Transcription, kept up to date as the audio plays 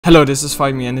Hello, this is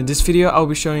FightMe, and in this video I'll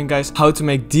be showing you guys how to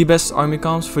make the best army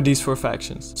comps for these 4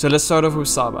 factions. So let's start off with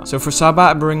Saba. So for Saba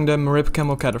I bring the Marip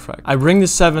Camel Cataphract. I bring the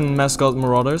 7 Mascot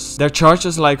Marauders. Their charge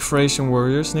is like Thracian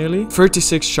warriors nearly.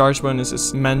 36 charge bonus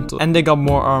is mental, and they got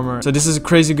more armor. So this is a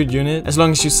crazy good unit as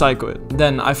long as you cycle it.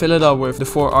 Then I fill it up with the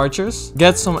 4 archers,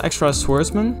 get some extra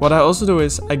swordsmen. What I also do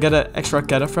is I get an extra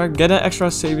Cataphract, get an extra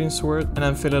Sabian sword, and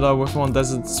then fill it up with 1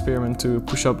 Desert Spearmen to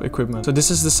push up equipment. So this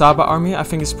is the Saba army. I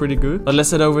think it's pretty good. But let's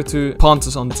head over to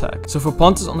Pontus on Attack. So for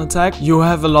Pontus on Attack, you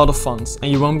have a lot of funds and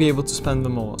you won't be able to spend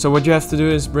them all. So what you have to do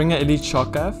is bring an elite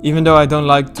shock cav, even though I don't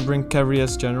like to bring cavalry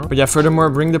as general. But yeah, furthermore,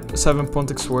 bring the 7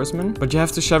 Pontic swordsmen, but you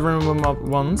have to chevron them up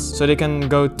once so they can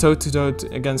go toe to toe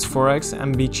against 4x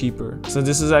and be cheaper. So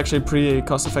this is actually a pretty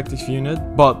cost effective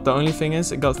unit, but the only thing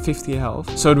is it got 50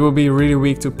 health, so it will be really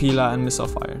weak to Pila and missile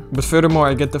fire. But furthermore,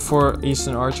 I get the 4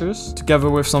 Eastern archers together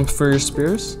with some Furious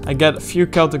spears. I get a few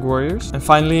Celtic warriors and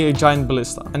finally a giant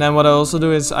ballista. And then what I also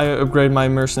do is I upgrade my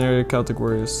mercenary Celtic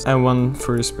warriors and 1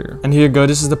 Furious spear. And here you go,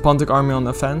 this is the Pontic army on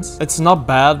offense. It's not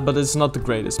bad, but it's not the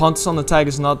greatest. Pontus on Attack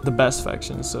is not the best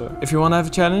faction, so if you want to have a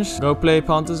challenge, go play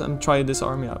Pontus and try this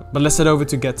army out. But let's head over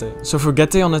to Getae. So for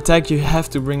Getae on Attack, you have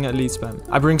to bring elite spam.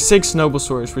 I bring 6 noble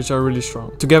swords, which are really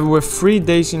strong, together with 3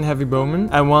 Dacian heavy bowmen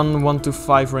and 1 to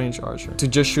 5 range archer to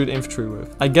just shoot infantry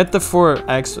with. I get the 4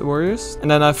 axe warriors,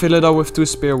 and then I fill it up with 2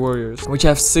 spear warriors, which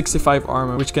have 65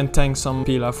 armor, which can tank some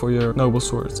Pila for your noble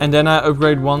swords. And then I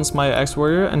upgrade once my axe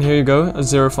warrior, and here you go, a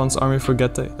 0 funds army for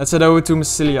Getae. Let's head over to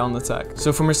Massilia on Attack.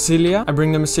 So for Massilia, I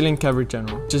bring the Massilian cavalry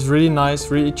general, which is really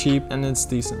nice, really cheap, and it's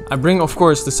decent. I bring of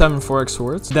course the 7 4x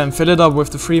swords, then fill it up with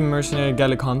the 3 mercenary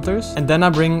Gallic hunters, and then I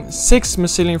bring 6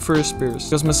 Massilian Furious spears.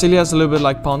 Because Massilia is a little bit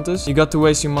like Pontus, you got to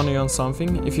waste your money on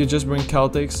something. If you just bring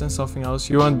Celtics and something else,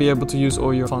 you won't be able to use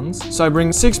all your funds. So I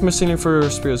bring 6 Massilian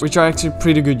Furious spears, which are actually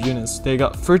pretty good units. They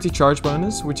got 30 charge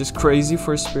bonus, which is crazy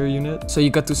for a spear unit, so you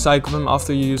got to cycle them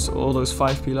after you use all those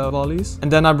 5 Pila volleys.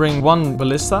 And then I bring 1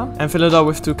 ballista and fill it up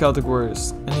with 2 Celtic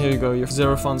warriors. And here you go, your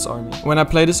 0 funds army. When I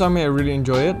play this army, I really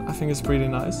enjoy it. I think it's pretty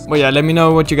nice. But yeah, let me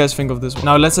know what you guys think of this one.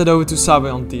 Now let's head over to Saba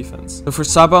on defense. So for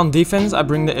Saba on defense, I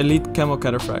bring the elite Camel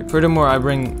Cataphract. Furthermore, I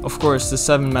bring of course the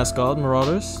 7 Mascot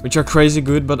Marauders, which are crazy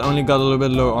good but only got a little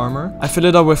bit low armor. I fill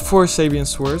it up with 4 Sabian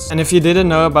swords, and if you didn't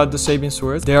know about the Sabian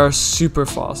swords, they are super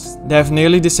fast. They have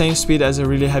nearly the same speed as a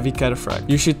really heavy Cataphract.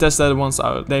 You should test that once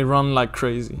out. They run like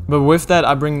crazy. But with that,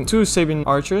 I bring 2 Sabian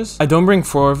archers. I don't bring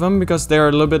 4 of them because they are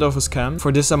a little bit of a scam.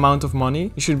 For this amount of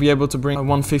money, you should be able to bring a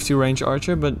 150 range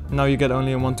archer, but now you get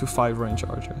only a 1 to 5 range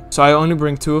archer. So I only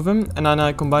bring 2 of them, and then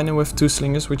I combine them with 2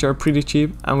 slingers, which are pretty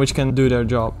cheap and which can do their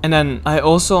job. And then I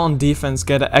also on defense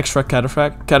get an extra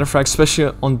Cataphract. Cataphract,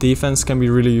 especially on defense, can be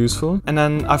really useful. And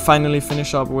then I finally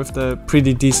finish up with the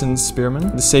pretty decent spearmen,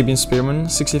 the Sabian spearmen,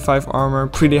 65 armor,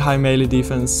 pretty high melee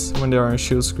defense when they are on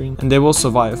shield screen, and they will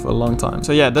survive a long time.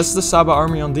 So yeah, that's the Saba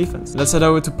army on defense. Let's head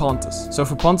over to Pontus. So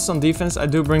for Pontus on defense, I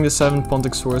do bring the 7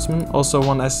 Pontic swordsmen, also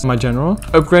 1 as my general.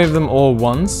 Upgrade them all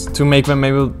once to make them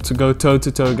able to go toe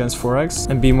to toe against 4x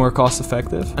and be more cost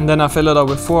effective. And then I fill it up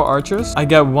with 4 archers. I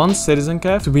get 1 citizen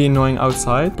cav to be annoying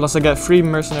outside, plus I get 3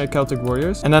 mercenary Celtic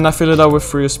warriors, and then I fill it up with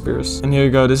 3 spears. And here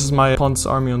you go, this is my Pontus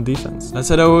army on defense. Let's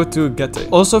head over to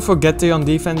Getae. Also for Getae on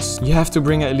defense, you have to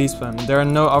bring an elite spam. There are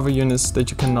no other units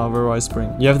that you can otherwise bring.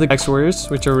 You have the X warriors,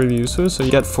 which are really useful, so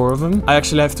you get 4 of them. I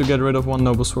actually have to get rid of 1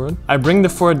 noble sword. I bring the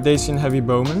 4 Dacian heavy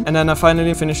bowmen, and then I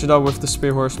finally finish it up with the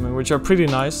spear horsemen, which are pretty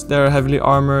nice. They're heavily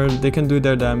armored, they can do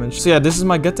their damage. So yeah, this is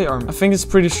my Getae army. I think it's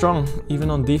pretty strong, even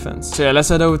on defense. So yeah, let's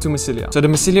head over to Massilia. So the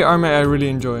Massilia army I really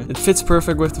enjoy. It fits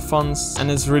perfect with the funds, and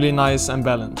it's really nice and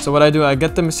balanced. So what I do, I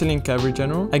get the Massilian cavalry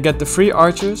general, I get the 3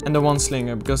 archers and the 1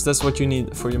 slinger, because that's what you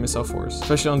need for your missile force.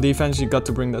 Especially on defense, you got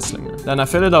to bring that slinger. Then I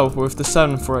fill it up with the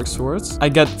 7 4x swords. I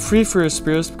get 3 Furious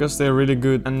spears because they're really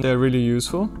good and they're really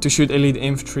useful to shoot elite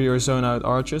infantry or zone out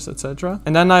archers, etc.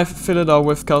 And then I fill it up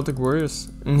with Celtic warriors.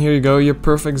 And here you go, your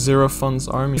perfect 0 funds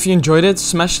army. If you enjoyed it,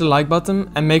 smash the like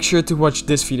button and make sure to watch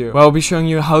this video, where I'll be showing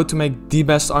you how to make the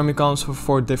best army comps for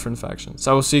 4 different factions.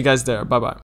 So I will see you guys there. Bye bye.